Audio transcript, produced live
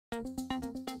A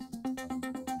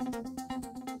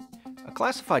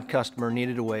classified customer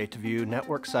needed a way to view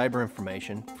network cyber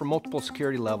information for multiple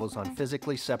security levels on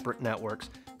physically separate networks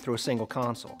through a single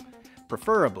console,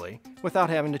 preferably without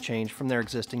having to change from their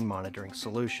existing monitoring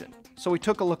solution. So we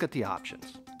took a look at the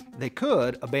options. They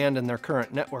could abandon their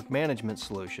current network management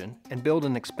solution and build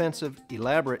an expensive,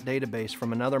 elaborate database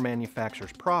from another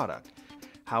manufacturer's product.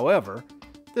 However,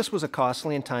 this was a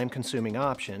costly and time-consuming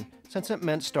option since it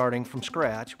meant starting from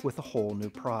scratch with a whole new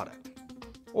product.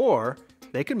 Or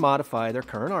they could modify their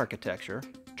current architecture,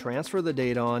 transfer the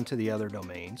data onto the other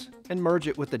domains, and merge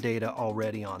it with the data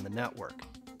already on the network.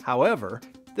 However,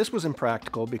 this was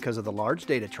impractical because of the large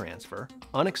data transfer,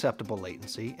 unacceptable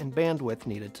latency, and bandwidth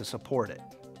needed to support it.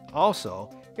 Also,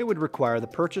 it would require the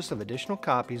purchase of additional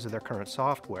copies of their current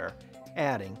software,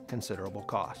 adding considerable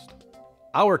cost.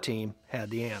 Our team had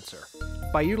the answer.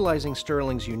 By utilizing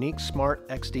Sterling's unique Smart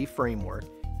XD framework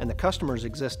and the customer's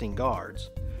existing guards,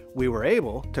 we were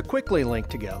able to quickly link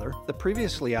together the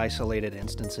previously isolated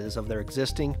instances of their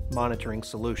existing monitoring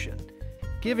solution,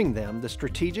 giving them the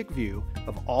strategic view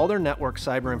of all their network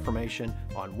cyber information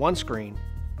on one screen,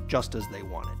 just as they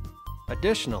wanted.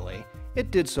 Additionally,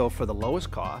 it did so for the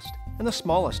lowest cost and the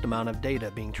smallest amount of data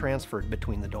being transferred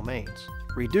between the domains,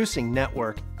 reducing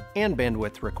network and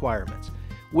bandwidth requirements.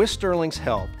 With Sterling's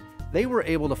help, they were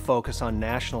able to focus on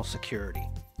national security,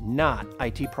 not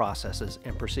IT processes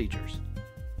and procedures.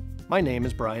 My name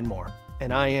is Brian Moore,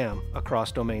 and I am a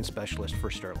cross-domain specialist for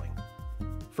Sterling.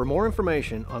 For more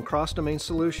information on cross-domain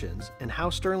solutions and how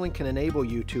Sterling can enable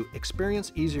you to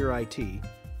experience easier IT,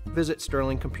 visit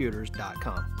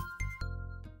sterlingcomputers.com.